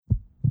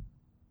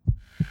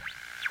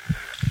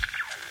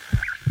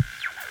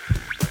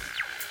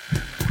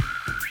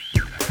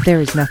There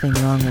is nothing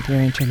wrong with your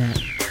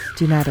internet.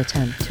 Do not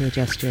attempt to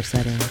adjust your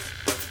settings.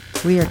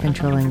 We are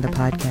controlling the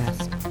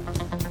podcast.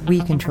 We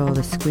control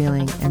the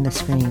squealing and the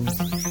screams.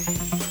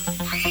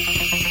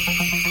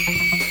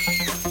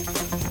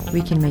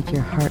 We can make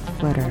your heart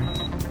flutter,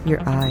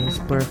 your eyes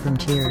blur from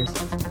tears,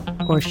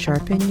 or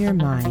sharpen your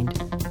mind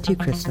to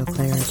crystal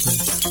clarity.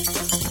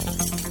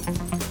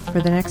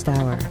 For the next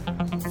hour,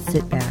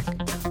 sit back.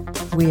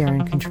 We are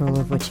in control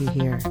of what you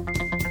hear.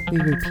 We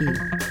repeat,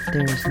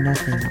 there is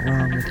nothing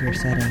wrong with your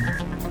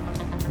settings.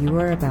 You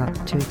are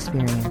about to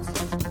experience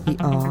the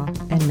awe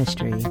and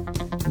mystery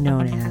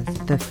known as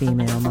the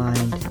female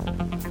mind.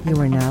 You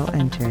are now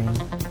entering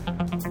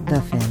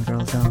the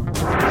Fangirl Zone.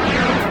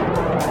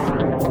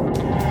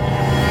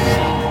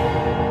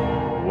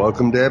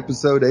 Welcome to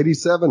episode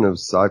 87 of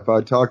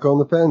Sci-Fi Talk on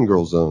the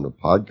Fangirl Zone, a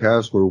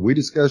podcast where we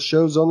discuss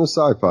shows on the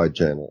Sci-Fi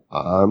Channel.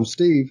 I'm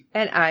Steve.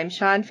 And I'm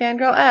Sean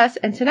Fangirl S,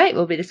 and tonight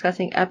we'll be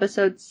discussing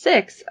episode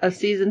 6 of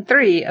season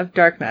 3 of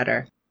Dark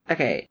Matter.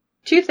 Okay,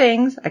 two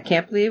things. I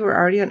can't believe we're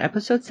already on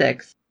episode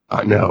 6.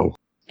 I know.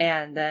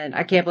 And then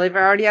I can't believe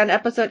we're already on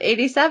episode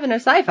 87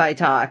 of Sci-Fi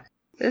Talk.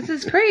 This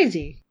is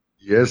crazy.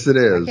 Yes, it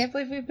is. I can't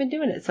believe we've been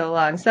doing it so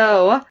long.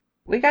 So,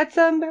 we got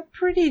some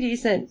pretty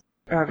decent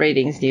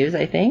ratings news,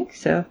 I think.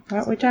 So, why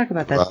don't we talk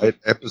about that? Right.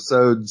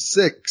 Episode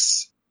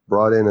 6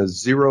 brought in a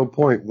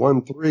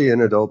 0.13 in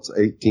adults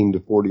 18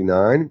 to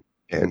 49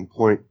 and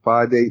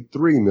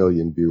 0.583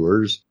 million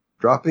viewers,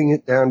 dropping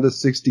it down to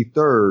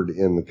 63rd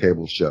in the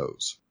cable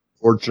shows.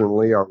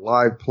 Fortunately, our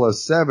live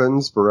plus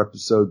 7s for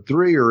episode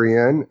 3 are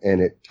in, and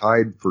it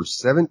tied for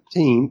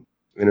 17th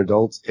in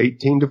adults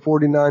 18 to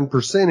 49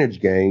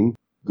 percentage gain,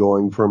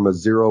 going from a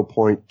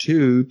 0.2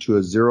 to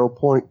a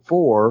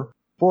 0.4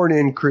 for an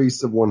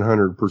increase of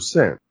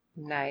 100%.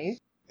 Nice.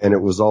 And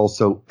it was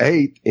also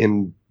 8th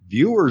in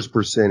viewers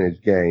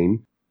percentage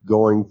gain,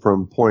 going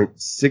from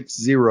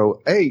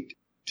 0.608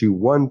 to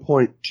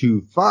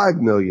 1.25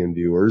 million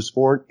viewers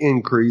for an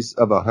increase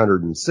of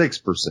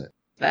 106%.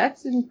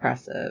 That's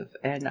impressive,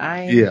 and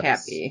I'm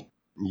happy.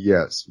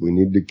 Yes, we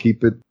need to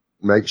keep it,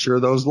 make sure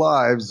those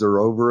lives are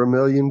over 1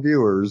 million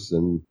viewers,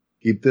 and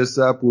keep this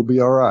up, we'll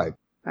be alright.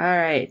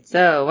 Alright,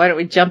 so why don't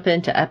we jump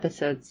into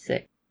episode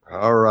 6?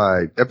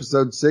 Alright,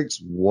 episode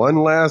 6, one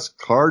last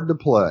card to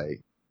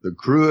play. The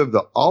crew of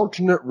the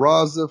alternate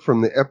Raza from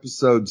the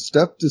episode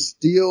Stuff to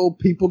Steal,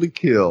 People to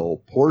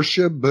Kill,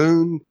 Portia,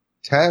 Boone,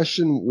 Tash,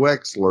 and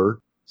Wexler,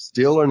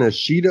 steal an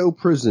Ashido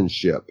prison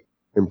ship.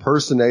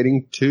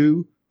 Impersonating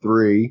 2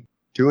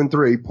 and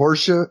 3,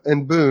 Portia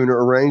and Boone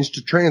are arranged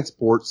to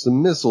transport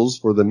some missiles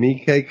for the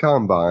Miike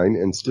Combine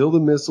and steal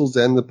the missiles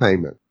and the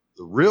payment.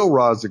 The real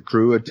Raza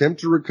crew attempt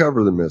to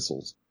recover the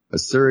missiles. A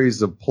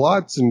series of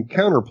plots and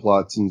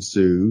counterplots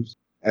ensues,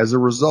 as a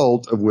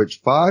result of which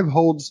 5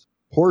 holds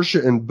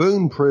Portia and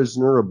Boone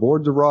prisoner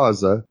aboard the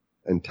Raza,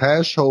 and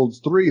Tash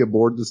holds 3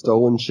 aboard the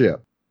stolen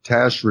ship.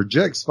 Tash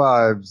rejects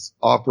 5's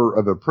offer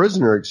of a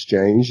prisoner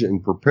exchange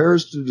and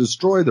prepares to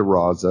destroy the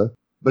Raza,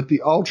 but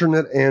the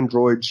alternate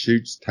android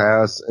shoots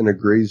Tash and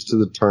agrees to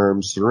the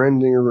terms,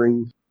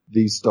 surrendering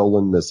these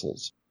stolen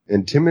missiles.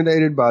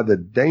 Intimidated by the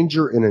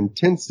danger and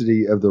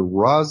intensity of the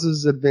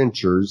Raza's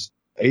adventures,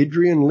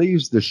 Adrian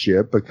leaves the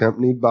ship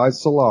accompanied by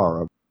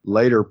Solara.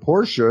 Later,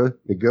 Portia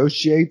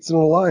negotiates an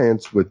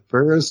alliance with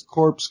Ferris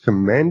Corp's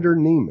Commander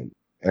Neiman,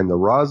 and the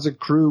Raza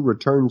crew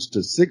returns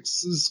to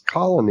Six's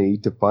colony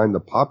to find the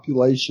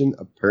population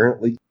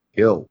apparently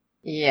killed.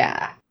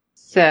 Yeah.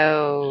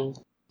 So,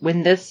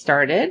 when this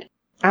started,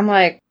 I'm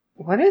like,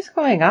 what is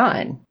going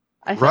on?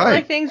 I felt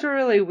like things were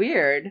really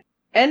weird.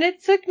 And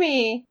it took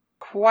me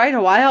quite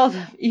a while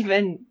to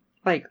even,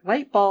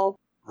 light bulb.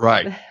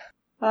 Right.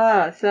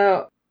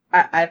 So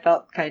I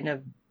felt kind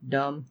of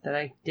dumb that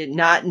I did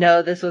not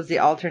know this was the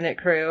alternate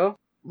crew.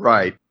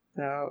 Right.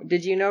 So,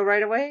 did you know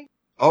right away?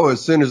 Oh,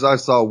 as soon as I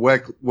saw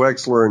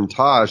Wexler and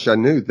Tosh, I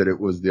knew that it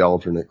was the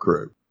alternate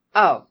crew.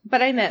 Oh,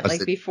 but I meant,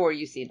 before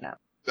you seen them.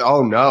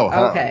 Oh, no.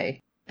 Huh?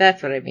 Okay.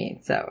 That's what I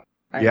mean, so.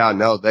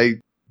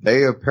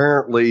 They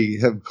apparently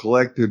have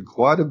collected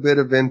quite a bit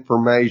of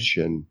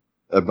information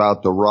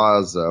about the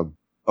Raza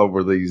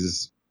over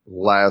these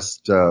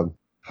last,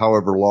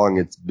 however long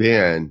it's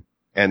been,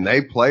 and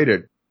they played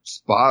it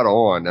spot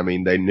on. I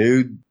mean, they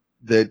knew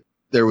that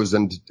there was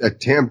an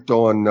attempt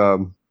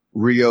on,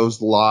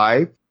 Rio's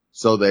life,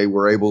 so they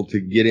were able to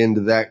get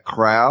into that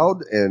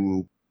crowd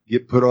and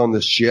get put on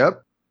the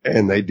ship,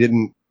 and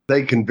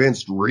they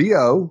convinced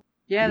Rio.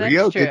 Yeah, that's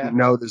Rio true. didn't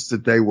notice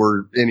that they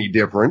were any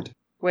different.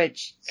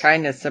 Which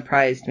kind of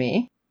surprised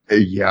me.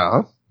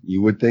 Yeah,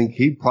 you would think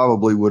he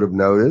probably would have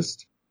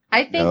noticed.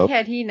 I think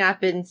had he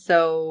not been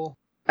so,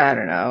 I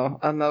don't know,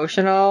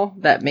 emotional,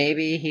 that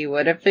maybe he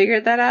would have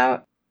figured that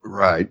out.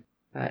 Right.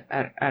 But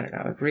I don't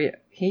know.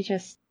 He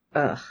just,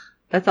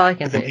 that's all I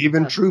can say. And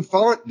even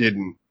Trufant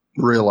didn't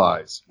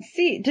realize.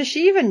 See, does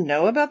she even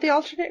know about the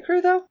alternate crew,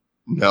 though?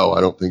 No,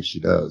 I don't think she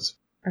does.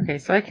 Okay,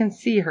 so I can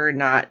see her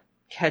not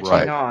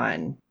catching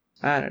on.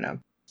 I don't know.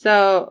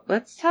 So,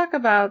 let's talk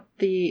about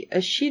the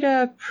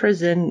Ashita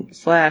prison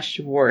 /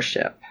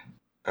 warship.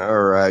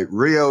 All right.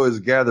 Rio has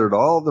gathered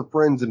all the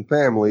friends and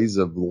families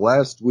of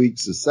last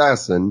week's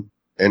assassin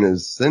and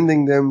is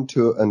sending them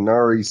to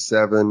Inari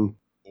 7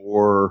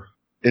 for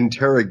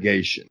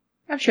interrogation.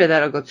 I'm sure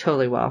that'll go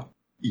totally well.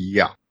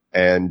 Yeah.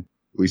 And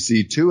we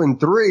see 2 and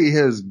 3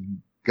 has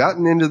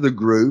gotten into the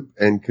group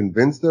and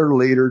convinced their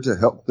leader to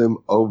help them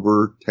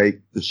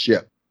overtake the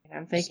ship. And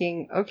I'm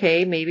thinking,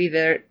 okay, maybe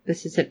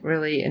this isn't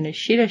really an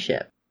Ishida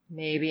ship.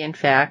 Maybe, in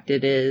fact,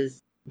 it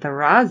is the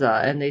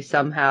Raza, and they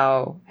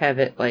somehow have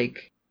it,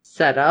 like,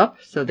 set up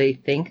so they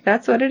think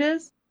that's what it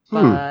is.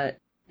 But,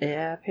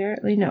 yeah,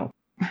 apparently no.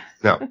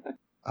 No.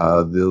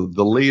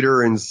 The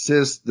leader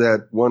insists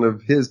that one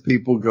of his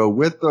people go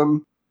with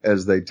them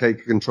as they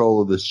take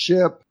control of the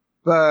ship,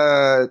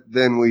 but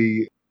then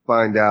we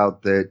find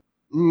out that,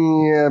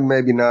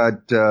 maybe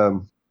not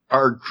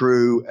our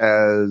crew,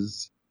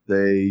 as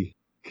they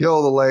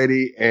kill the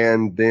lady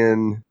and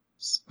then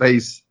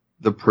space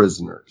the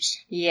prisoners.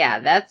 Yeah,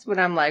 that's when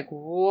I'm like,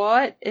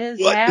 what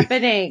is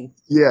happening?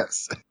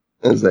 Yes.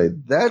 I say,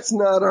 that's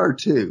not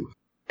R2.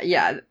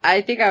 Yeah,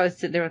 I think I was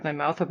sitting there with my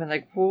mouth open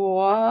like,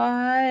 what?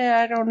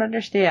 I don't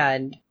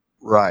understand.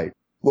 Right.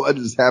 What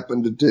has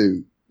happened to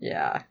 2?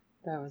 Yeah,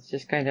 that was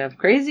just kind of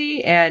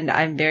crazy, and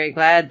I'm very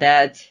glad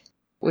that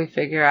we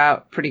figure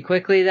out pretty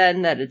quickly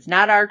then that it's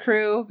not our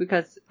crew,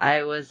 because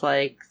I was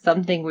like,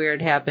 something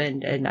weird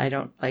happened and I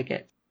don't like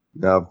it.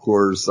 Now, of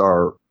course,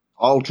 our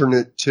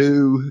alternate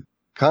 2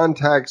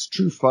 contacts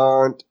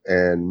Trufant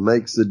and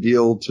makes a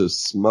deal to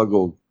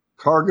smuggle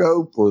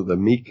cargo for the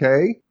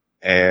Mikkei.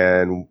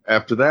 And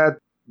after that,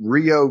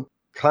 Rio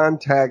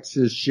contacts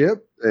his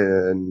ship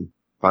and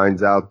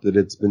finds out that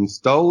it's been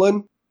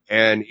stolen.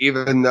 And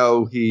even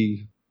though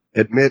he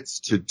admits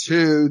to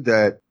 2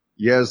 that,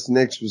 yes,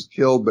 Nix was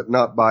killed, but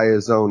not by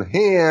his own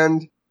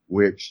hand,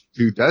 which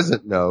 2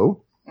 doesn't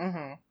know,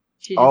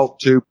 Alt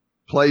 2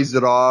 plays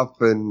it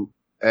off, and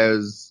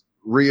as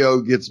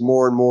Rio gets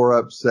more and more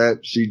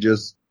upset, she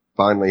just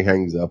finally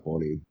hangs up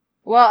on him.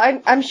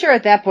 Well, I'm sure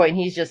at that point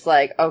he's just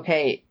like,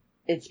 okay,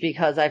 it's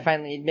because I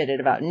finally admitted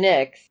about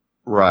Nix.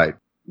 Right.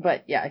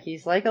 But yeah,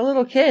 he's like a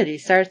little kid. He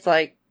starts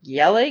like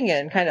yelling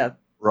and kind of...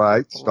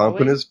 Right,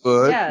 stomping his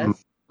foot and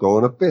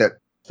going a fit.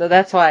 So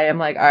that's why I'm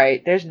like,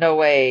 alright, there's no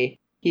way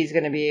he's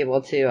going to be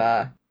able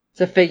to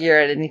figure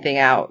anything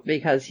out,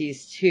 because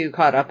he's too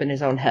caught up in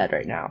his own head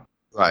right now.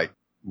 Right.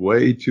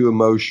 Way too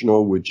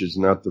emotional, which is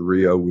not the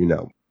Rio we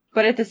know.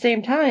 But at the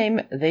same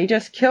time, they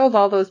just killed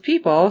all those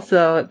people,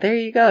 so there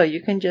you go.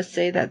 You can just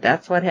say that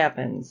that's what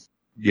happens.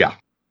 Yeah.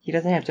 He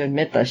doesn't have to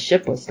admit the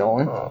ship was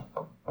stolen.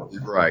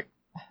 Right.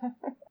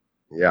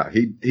 Yeah,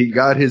 he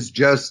got his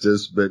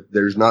justice, but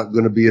there's not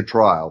going to be a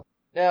trial.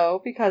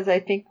 No, because I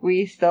think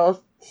we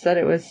still said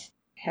it was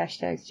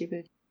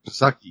 #stupid.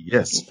 Misaki,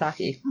 yes.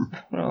 Misaki.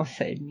 I don't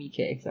say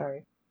Mikkei,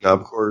 sorry. Now,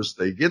 of course,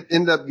 they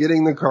end up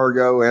getting the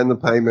cargo and the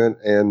payment,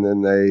 and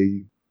then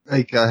they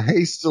make a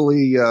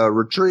hastily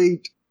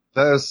retreat,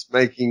 thus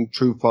making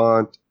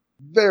Trufant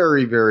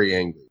very, very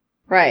angry.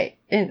 Right.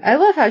 And I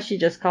love how she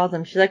just calls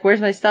him. She's like,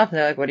 where's my stuff? And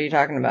they're like, what are you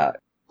talking about?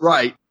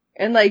 Right.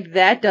 And like,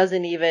 that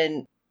doesn't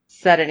even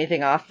set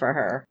anything off for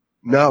her.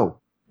 No.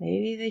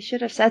 Maybe they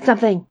should have said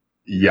something.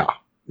 Yeah.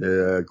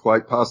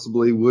 Quite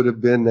possibly would have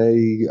been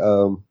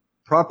a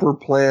proper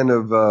plan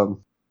of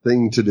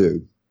thing to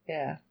do.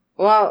 Yeah.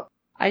 Well,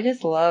 I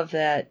just love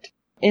that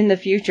in the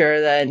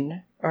future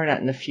then, or not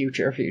in the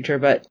future,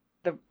 but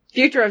the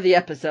future of the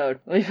episode,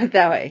 let me put it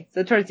that way.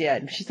 So towards the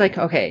end, she's like,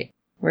 okay,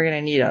 we're going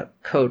to need a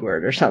code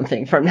word or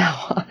something from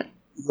now on.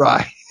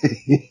 Right.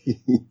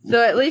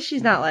 So at least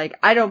she's not like,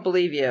 I don't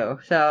believe you.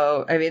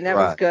 So, I mean, that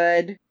was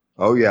good.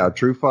 Oh yeah,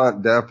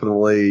 Trufant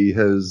definitely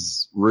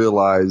has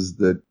realized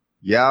that,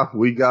 yeah,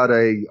 we got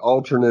a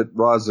alternate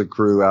Raza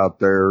crew out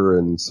there,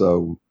 and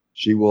so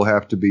she will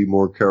have to be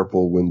more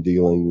careful when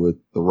dealing with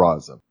the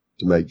Raza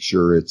to make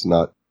sure it's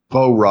not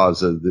faux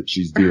Raza that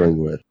she's dealing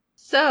with.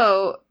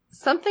 So,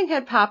 something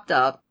had popped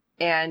up,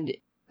 and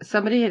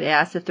somebody had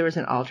asked if there was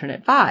an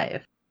alternate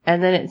 5.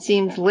 And then it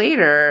seems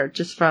later,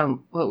 just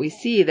from what we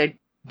see, that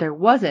there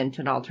wasn't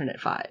an alternate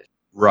 5.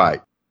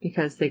 Right.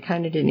 Because they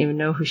kind of didn't even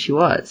know who she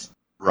was.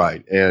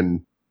 Right.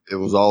 And it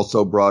was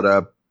also brought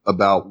up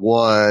about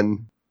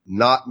 1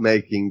 not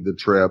making the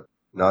trip,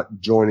 not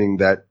joining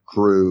that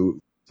crew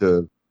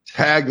to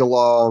tag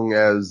along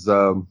as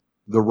the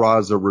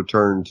Raza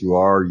returned to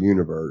our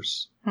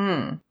universe.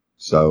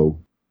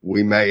 So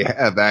we may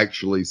have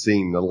actually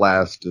seen the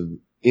last of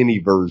any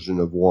version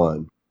of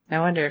 1. I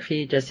wonder if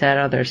he just had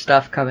other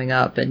stuff coming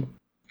up and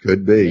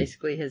could be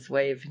basically his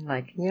way of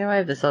like, I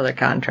have this other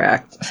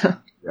contract.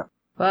 Yeah.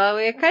 Well,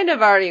 we kind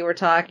of already were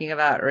talking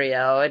about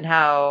Rio and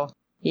how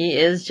he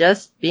is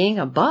just being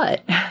a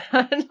butt,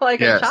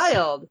 like a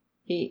child.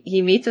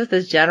 He meets with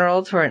his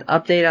generals for an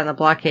update on the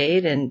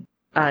blockade and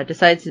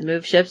decides to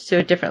move ships to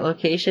a different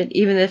location,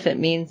 even if it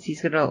means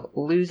he's going to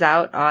lose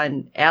out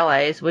on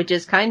allies, which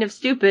is kind of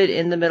stupid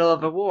in the middle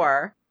of a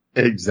war.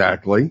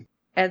 Exactly.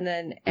 And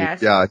then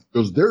asks... Yeah,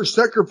 because their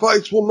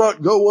sacrifice will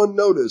not go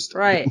unnoticed.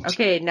 Right.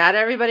 Okay, not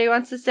everybody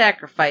wants to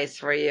sacrifice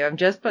for you. I'm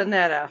just putting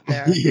that out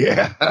there.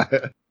 Yeah.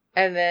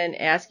 and then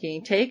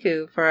asking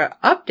Taku for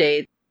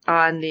updates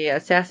on the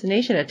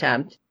assassination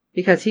attempt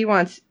because he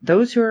wants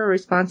those who are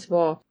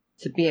responsible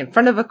to be in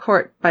front of a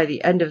court by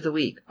the end of the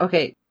week.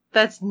 Okay,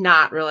 that's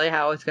not really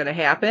how it's going to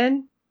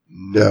happen.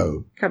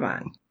 No. Come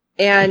on.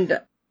 And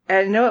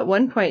I know at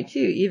one point, too,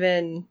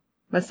 even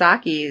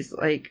Masaki's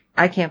like,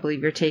 I can't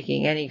believe you're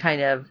taking any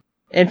kind of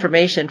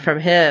information from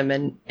him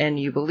and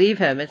you believe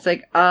him. It's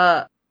like,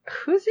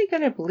 who's he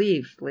going to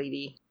believe,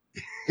 lady?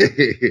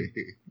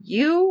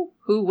 You,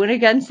 who went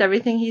against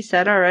everything he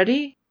said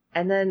already?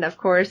 And then, of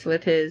course,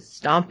 with his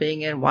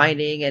stomping and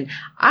whining and,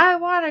 I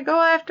want to go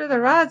after the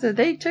Raza.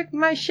 They took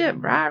my ship.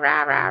 Rah,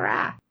 rah, rah,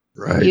 rah.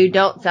 Right. You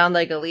don't sound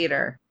like a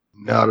leader.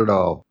 Not at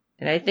all.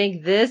 And I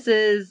think this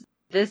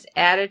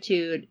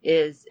attitude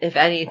is, if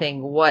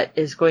anything, what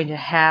is going to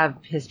have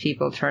his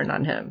people turn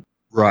on him.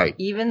 Right.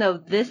 Even though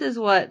this is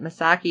what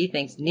Masaki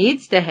thinks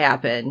needs to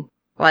happen,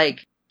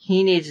 like,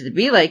 he needs to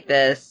be like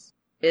this,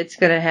 it's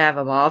going to have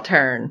them all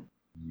turn.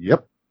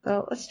 Yep.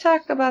 So let's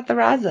talk about the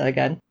Raza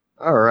again.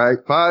 All right.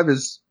 5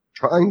 is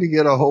trying to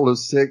get a hold of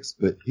 6,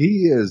 but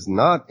he is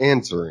not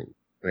answering.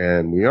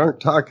 And we aren't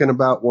talking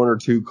about 1 or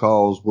 2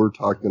 calls. We're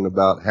talking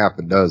about half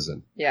a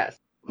dozen. Yes.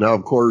 Now,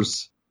 of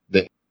course,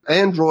 the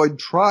android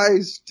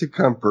tries to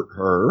comfort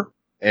her,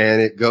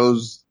 and it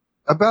goes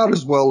about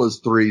as well as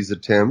 3's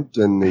attempt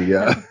in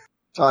the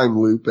time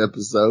loop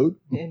episode.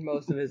 In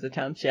most of his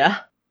attempts, yeah.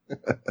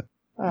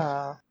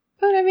 But,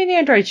 I mean, the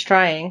android's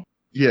trying.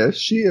 Yes,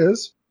 she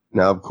is.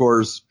 Now, of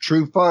course,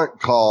 Trufant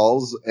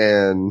calls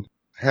and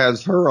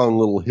has her own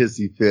little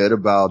hissy fit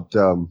about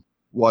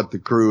what the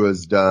crew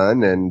has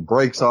done and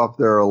breaks off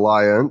their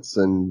alliance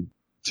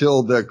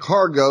until the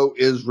cargo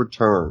is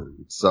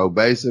returned. So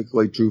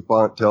basically,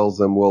 Trufant tells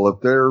them, well,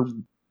 if they're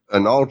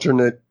an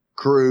alternate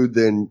crew,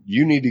 then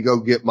you need to go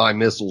get my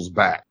missiles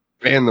back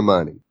and the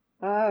money.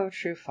 Oh,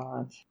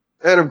 Trufant.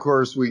 And, of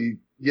course, we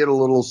get a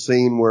little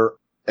scene where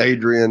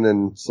Adrian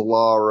and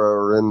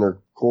Solara are in their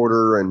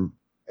quarter, and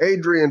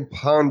Adrian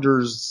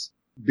ponders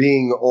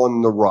being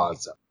on the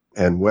Raza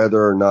and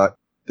whether or not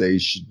they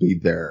should be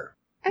there.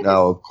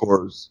 Now, of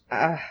course.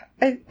 I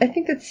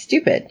think that's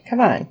stupid. Come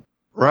on.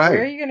 Right.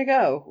 Where are you going to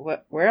go?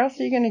 Where else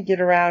are you going to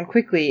get around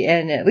quickly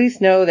and at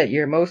least know that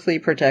you're mostly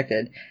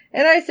protected?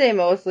 And I say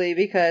mostly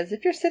because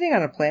if you're sitting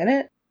on a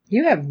planet,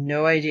 you have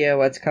no idea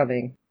what's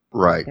coming.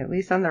 Right. At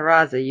least on the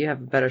Raza, you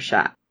have a better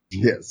shot.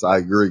 Yes, I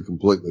agree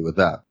completely with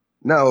that.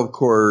 Now, of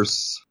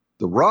course,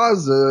 the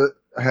Raza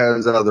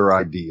has other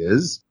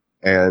ideas,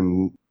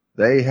 and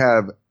they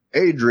have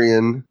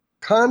Adrian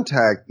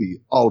contact the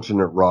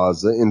alternate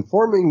Raza,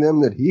 informing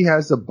them that he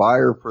has a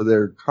buyer for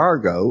their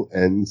cargo,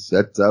 and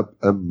sets up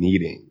a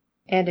meeting.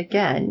 And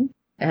again,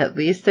 at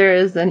least there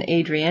is an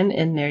Adrian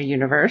in their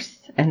universe,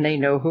 and they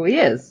know who he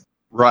is.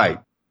 Right.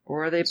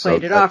 Or they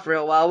played it off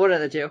real well, one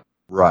of the two.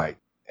 Right.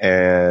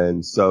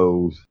 And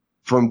so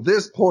from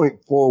this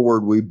point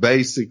forward, we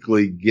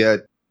basically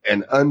get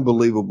an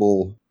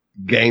unbelievable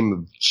game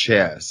of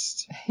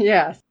chess.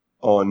 Yes.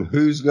 On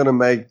who's going to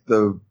make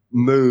the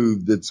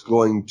move that's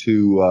going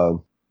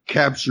to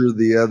capture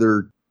the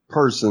other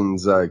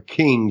person's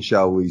king,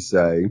 shall we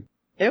say.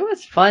 It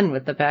was fun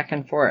with the back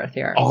and forth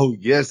here. Oh,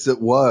 yes,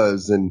 it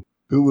was. And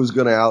who was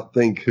going to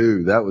outthink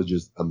who? That was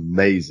just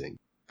amazing.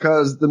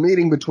 Because the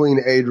meeting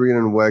between Adrian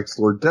and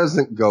Wexler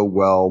doesn't go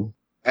well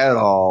at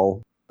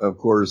all. Of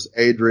course,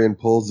 Adrian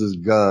pulls his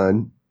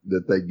gun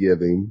that they give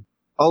him,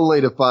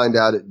 only to find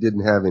out it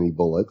didn't have any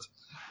bullets.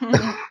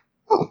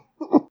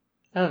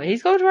 Oh,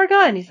 he's going to our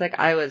gun. He's like,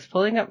 I was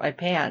pulling up my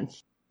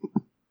pants.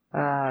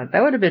 That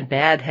would have been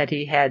bad had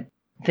he had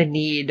the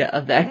need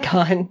of that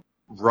gun.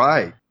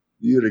 Right.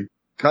 You'd have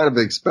kind of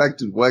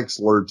expected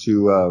Wexler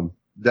to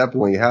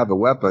definitely have a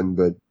weapon,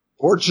 but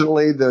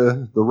fortunately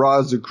the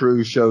Raza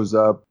crew shows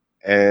up,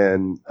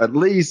 and at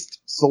least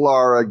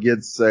Solara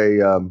gets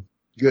a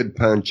good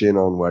punch in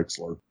on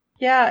Wexler.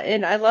 Yeah,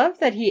 and I love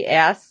that he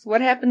asks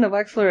what happened to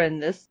Wexler in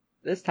this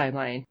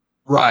timeline.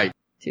 Right.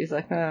 So he's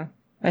like,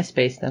 I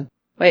spaced him.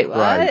 Wait, what?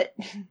 Right.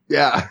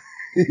 Yeah.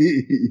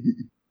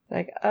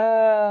 Like,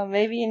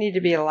 maybe you need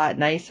to be a lot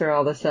nicer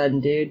all of a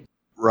sudden, dude.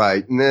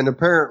 Right. And then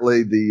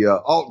apparently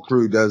the alt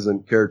crew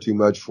doesn't care too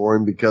much for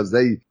him because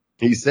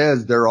he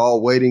says they're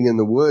all waiting in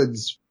the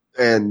woods,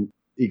 and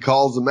he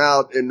calls them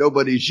out and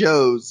nobody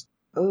shows.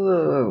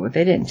 Oh,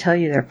 they didn't tell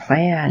you their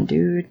plan,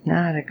 dude.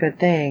 Not a good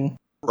thing.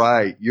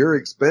 Right. You're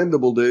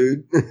expendable,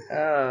 dude.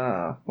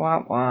 Womp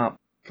womp.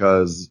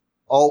 Because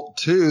Alt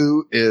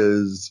 2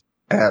 is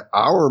at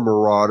our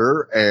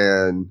Marauder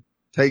and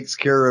takes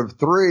care of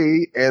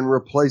 3 and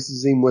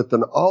replaces him with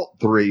an Alt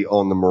 3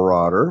 on the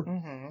Marauder.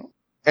 Mm-hmm.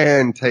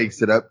 And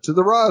takes it up to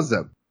the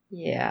Raza.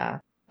 Yeah.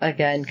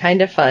 Again,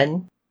 kind of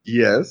fun.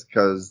 Yes,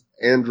 because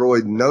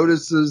Android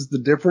notices the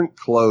different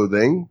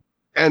clothing,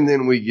 and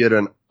then we get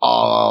an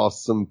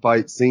awesome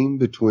fight scene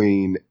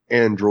between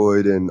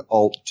Android and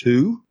Alt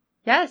 2.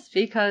 Yes,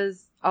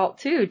 because Alt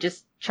 2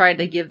 just tried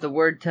to give the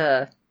word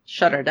to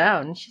shut her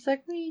down, and she's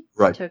like, we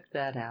took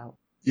that out.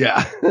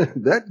 Yeah,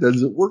 that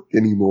doesn't work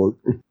anymore.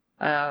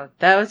 That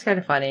was kind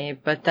of funny,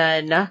 but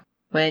then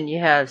when you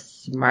have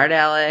Smart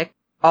Alec,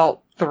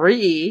 Alt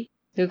 3,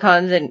 who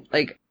comes and,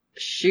 like,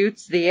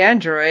 shoots the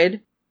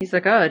android. He's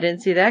like, oh, I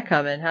didn't see that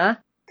coming, huh?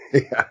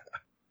 Yeah.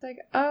 It's like,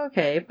 oh,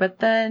 okay, but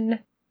then,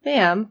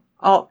 bam,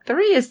 Alt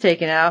 3 is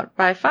taken out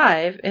by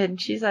 5, and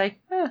she's like,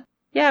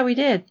 yeah, we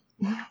did.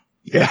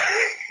 Yeah.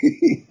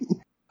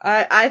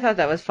 I thought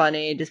that was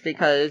funny, just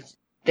because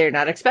they're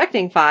not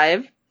expecting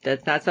 5.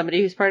 That's not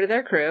somebody who's part of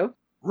their crew.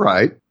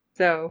 Right.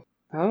 So,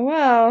 oh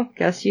well,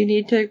 guess you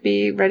need to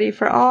be ready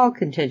for all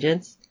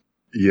contingents.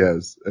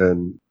 Yes,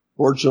 and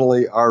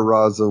fortunately, our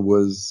Raza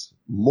was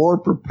more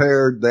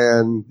prepared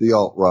than the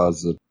Alt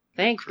Raza.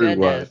 Thank crew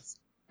goodness. Was.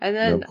 And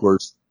then, and of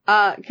course,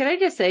 can I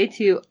just say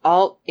to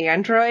Alt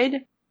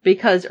Android,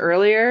 because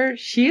earlier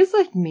she's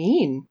like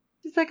mean.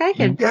 She's like, I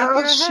can pop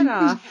your head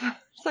off.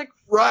 It's like,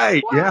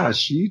 right? what? Yeah,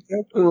 she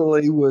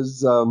definitely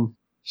was.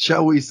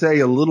 Shall we say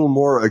a little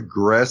more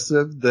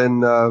aggressive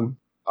than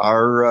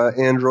our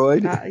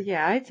Android?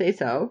 Yeah, I'd say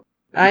so.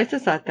 I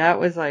just thought that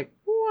was like,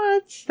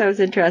 what? That was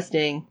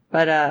interesting.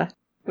 But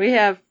we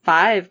have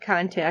 5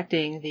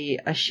 contacting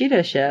the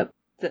Ashita ship.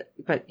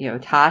 But,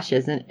 Tosh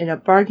isn't in a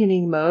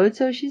bargaining mode,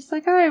 so she's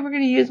like, alright, we're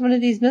gonna use one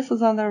of these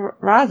missiles on the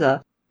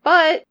Raza.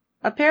 But,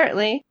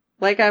 apparently,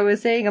 like I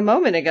was saying a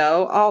moment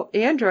ago, Alt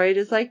Android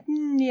is like,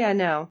 yeah,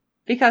 no.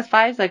 Because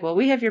 5's like, well,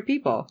 we have your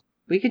people.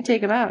 We can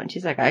take them out. And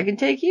she's like, I can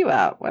take you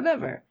out.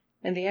 Whatever.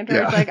 And the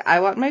android's like,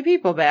 I want my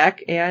people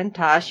back. And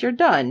Tosh, you're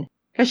done.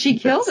 Because she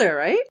killed her,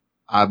 right?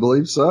 I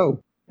believe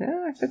so.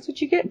 Yeah, that's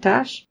what you get,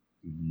 Tosh.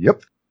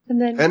 Yep.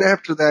 And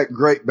after that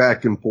great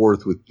back and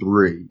forth with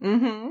 3.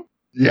 Mm-hmm.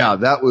 Yeah,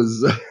 that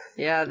was...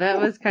 yeah,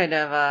 that was kind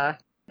of,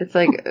 it's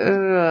like,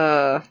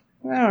 I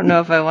don't know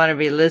if I want to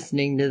be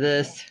listening to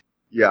this.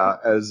 Yeah,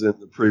 as in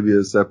the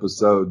previous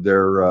episode,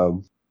 their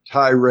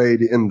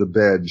tirade in the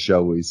bed,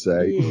 shall we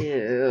say.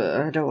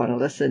 Yeah, I don't want to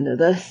listen to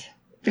this.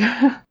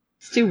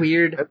 It's too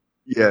weird.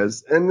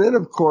 Yes, and then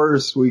of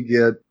course we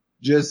get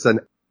just an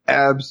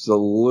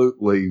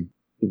absolutely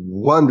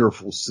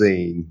wonderful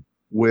scene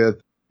with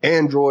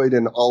Android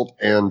and Alt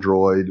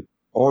Android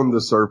on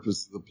the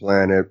surface of the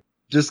planet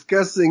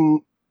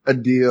discussing a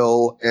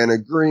deal and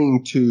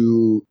agreeing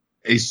to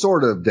a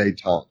sort of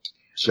detente,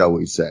 shall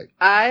we say.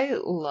 I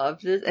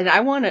love this, and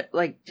I want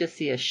to, just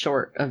see a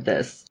short of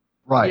this.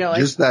 Right,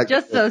 just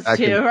those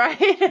two,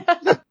 right?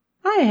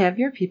 I have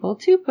your people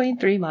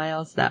 2.3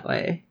 miles that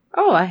way.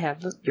 Oh, I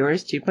have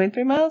yours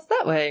 2.3 miles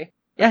that way.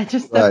 Yeah,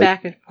 just the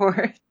back and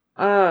forth.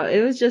 Oh,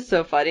 it was just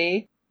so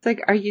funny. It's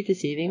like, are you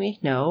deceiving me?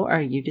 No.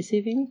 Are you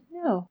deceiving me?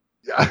 No.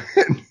 Yeah.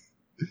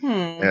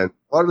 And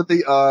what are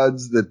the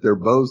odds that they're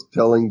both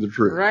telling the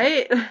truth?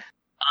 Right?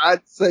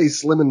 I'd say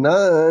slim and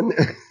none.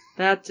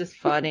 That's just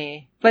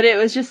funny. But it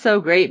was just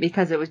so great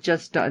because it was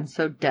just done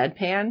so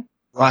deadpan.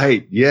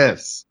 Right,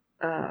 yes.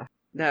 That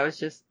was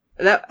just...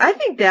 I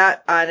think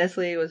that,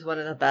 honestly, was one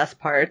of the best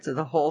parts of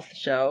the whole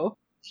show.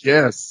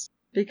 Yes.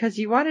 Because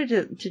you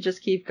wanted to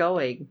just keep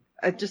going.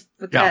 Just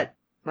with that,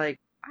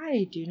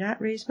 I do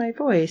not raise my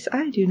voice.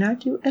 I do not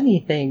do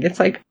anything. It's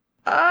like,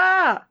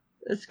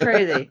 it's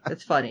crazy.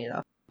 It's funny,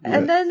 though. Yes.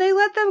 And then they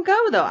let them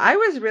go, though. I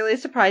was really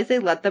surprised they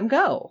let them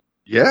go.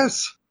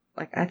 Yes.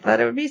 I thought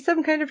it would be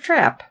some kind of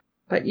trap.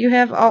 But you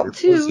have Alt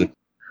 2,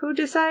 who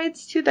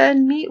decides to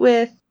then meet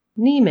with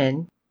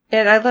Neiman.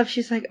 And I love,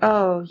 she's like,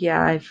 oh,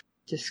 yeah, I've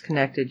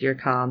disconnected your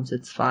comms.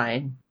 It's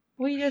fine.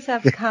 We just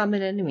have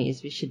common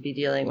enemies we should be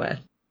dealing with.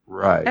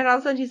 Right. And all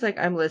of a sudden she's like,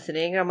 I'm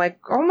listening. And I'm like,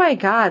 oh my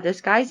God,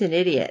 this guy's an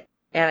idiot.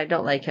 And I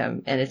don't like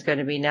him. And it's going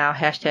to be now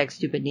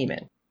 #stupid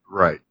Neiman.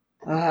 Right.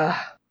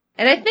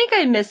 And I think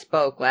I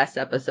misspoke last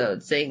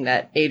episode saying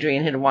that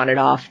Adrian had wanted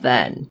off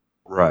then.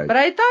 Right. But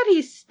I thought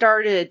he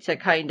started to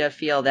kind of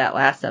feel that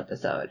last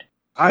episode.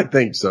 I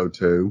think so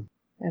too.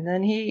 And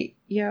then he,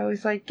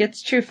 he's like,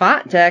 gets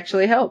Trufant to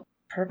actually help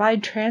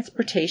provide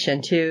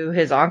transportation to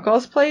his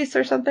uncle's place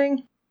or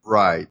something.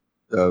 Right.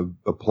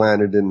 A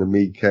planet in the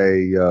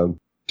Mikkei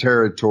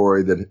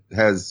territory that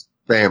has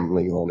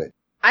family on it.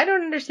 I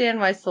don't understand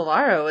why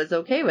Solara was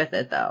okay with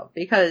it, though,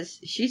 because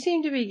she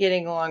seemed to be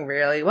getting along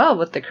really well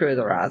with the crew of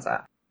the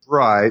Raza.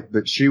 Right,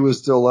 but she was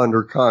still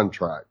under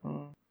contract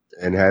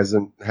and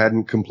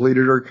hadn't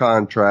completed her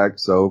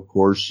contract, so of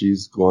course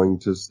she's going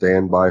to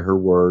stand by her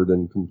word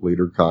and complete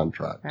her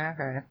contract.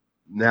 Okay.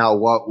 Now,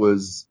 what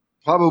was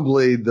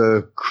probably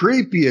the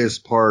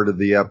creepiest part of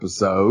the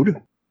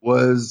episode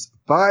was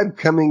 5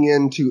 coming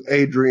into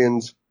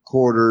Adrian's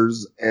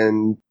quarters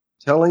and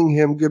telling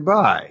him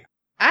goodbye.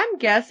 I'm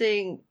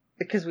guessing,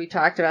 because we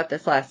talked about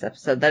this last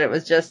episode, that it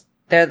was just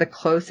they're the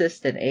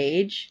closest in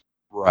age.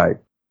 Right.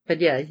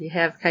 But yeah, you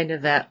have kind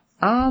of that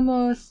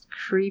almost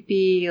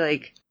creepy,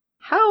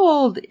 how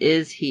old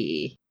is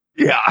he?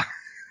 Yeah.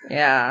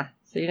 Yeah.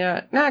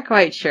 So, not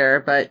quite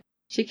sure, but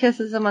she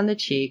kisses him on the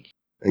cheek.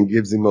 And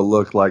gives him a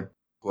look like,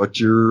 what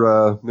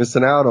you're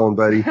missing out on,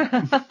 buddy.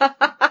 But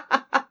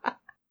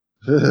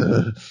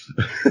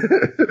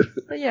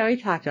yeah, we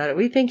talked about it.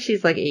 We think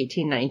she's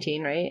 18,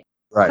 19, right?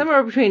 Right.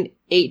 Somewhere between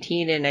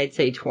 18 and I'd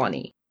say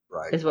 20.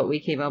 Right. Is what we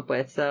came up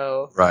with,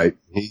 so. Right.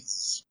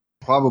 He's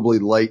probably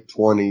late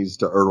 20s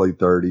to early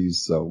 30s,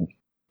 so.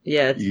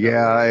 Yeah.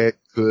 Yeah, it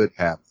could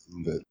happen.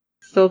 But,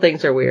 still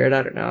things are weird.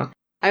 I don't know.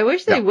 I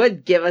wish they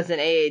would give us an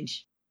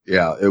age.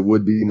 Yeah, it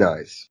would be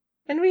nice.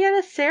 And we had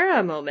a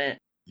Sarah moment.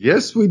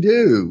 Yes, we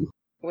do.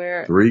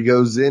 Where 3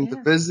 goes in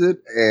to visit,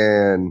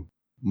 and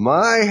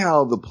my,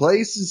 how the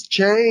place has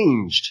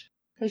changed.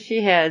 So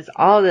she has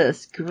all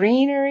this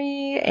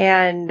greenery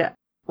and,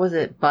 was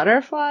it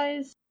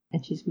butterflies?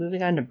 And she's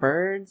moving on to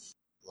birds.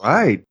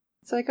 Right.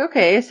 It's like,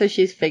 okay, so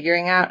she's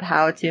figuring out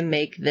how to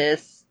make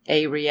this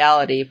a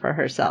reality for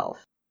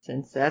herself,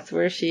 since that's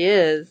where she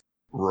is.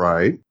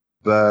 Right.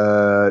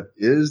 But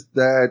is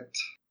that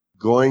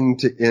going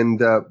to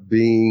end up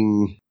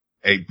being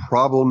a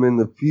problem in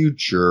the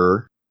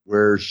future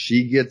where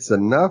she gets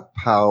enough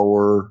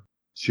power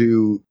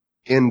to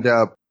end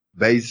up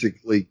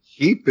basically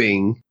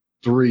keeping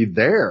 3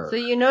 there? So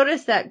you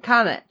noticed that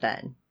comment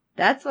then?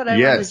 That's what I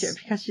wanted to,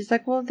 because she's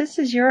like, well, this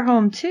is your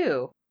home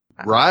too.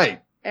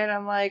 Right. And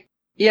I'm like,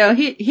 he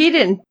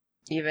didn't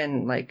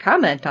even like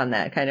comment on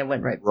that, kind of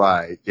went right.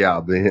 Right.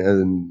 Yeah.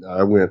 And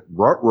I went,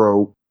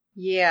 ruh-roh.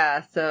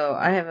 Yeah. So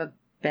I have a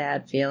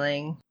bad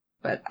feeling,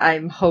 but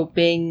I'm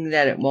hoping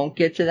that it won't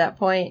get to that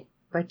point.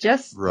 But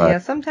just,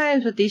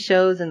 sometimes with these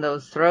shows and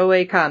those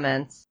throwaway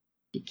comments,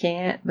 you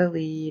can't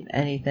believe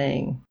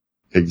anything.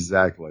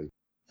 Exactly.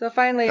 So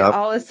finally,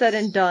 all is said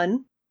and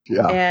done.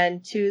 Yeah.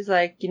 And 2's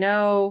like,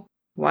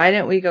 why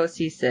didn't we go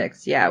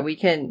C6? Yeah, we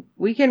can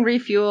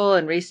refuel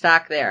and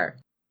restock there.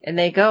 And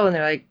they go and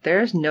they're like,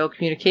 there's no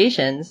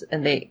communications.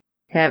 And they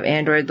have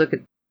Android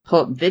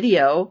pull up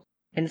video,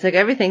 and it's like,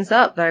 everything's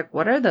up. They're like,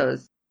 what are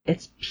those?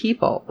 It's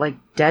people, like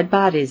dead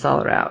bodies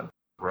all around.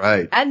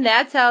 Right. And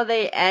that's how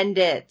they end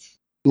it.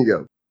 You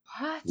go,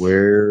 what?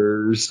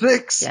 Where's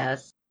 6?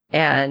 Yes.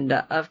 And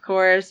of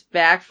course,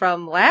 back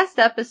from last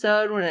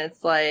episode when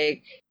it's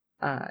like,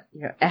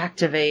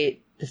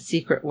 activate the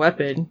secret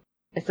weapon.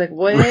 It's like,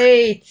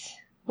 wait,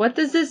 what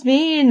does this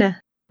mean?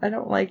 I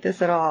don't like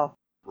this at all.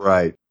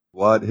 Right.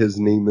 What has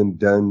Neiman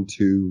done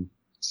to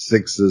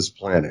 6's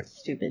planet?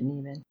 Stupid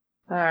Neiman.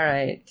 All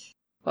right.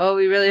 Well,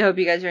 we really hope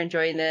you guys are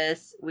enjoying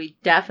this. We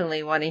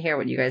definitely want to hear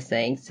what you guys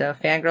think. So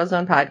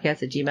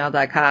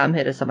fangirlzonepodcast@gmail.com.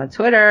 Hit us up on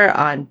Twitter,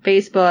 on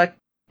Facebook,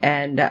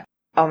 and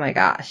oh my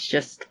gosh,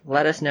 just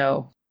let us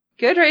know.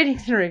 Good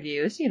ratings and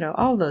reviews,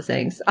 all those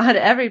things on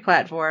every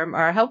platform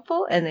are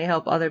helpful, and they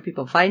help other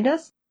people find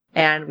us.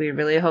 And we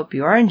really hope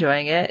you are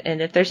enjoying it.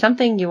 And if there's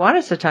something you want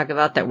us to talk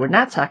about that we're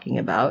not talking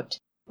about,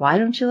 why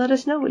don't you let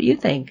us know what you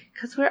think?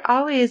 Because we're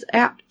always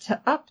I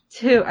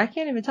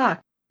can't even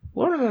talk.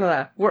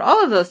 We're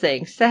all of those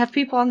things to have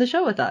people on the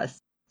show with us.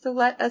 So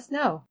let us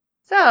know.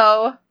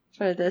 So,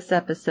 for this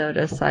episode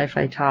of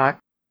Sci-Fi Talk,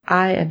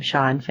 I am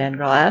Sean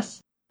Fangirl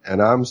S.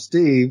 And I'm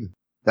Steve.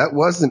 That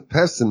wasn't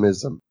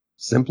pessimism.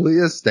 Simply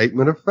a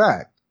statement of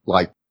fact.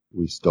 Like,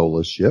 we stole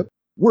a ship,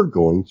 we're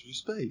going through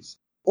space.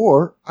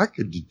 Or I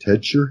could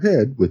detach your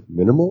head with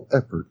minimal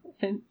effort.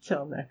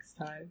 Until next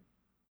time.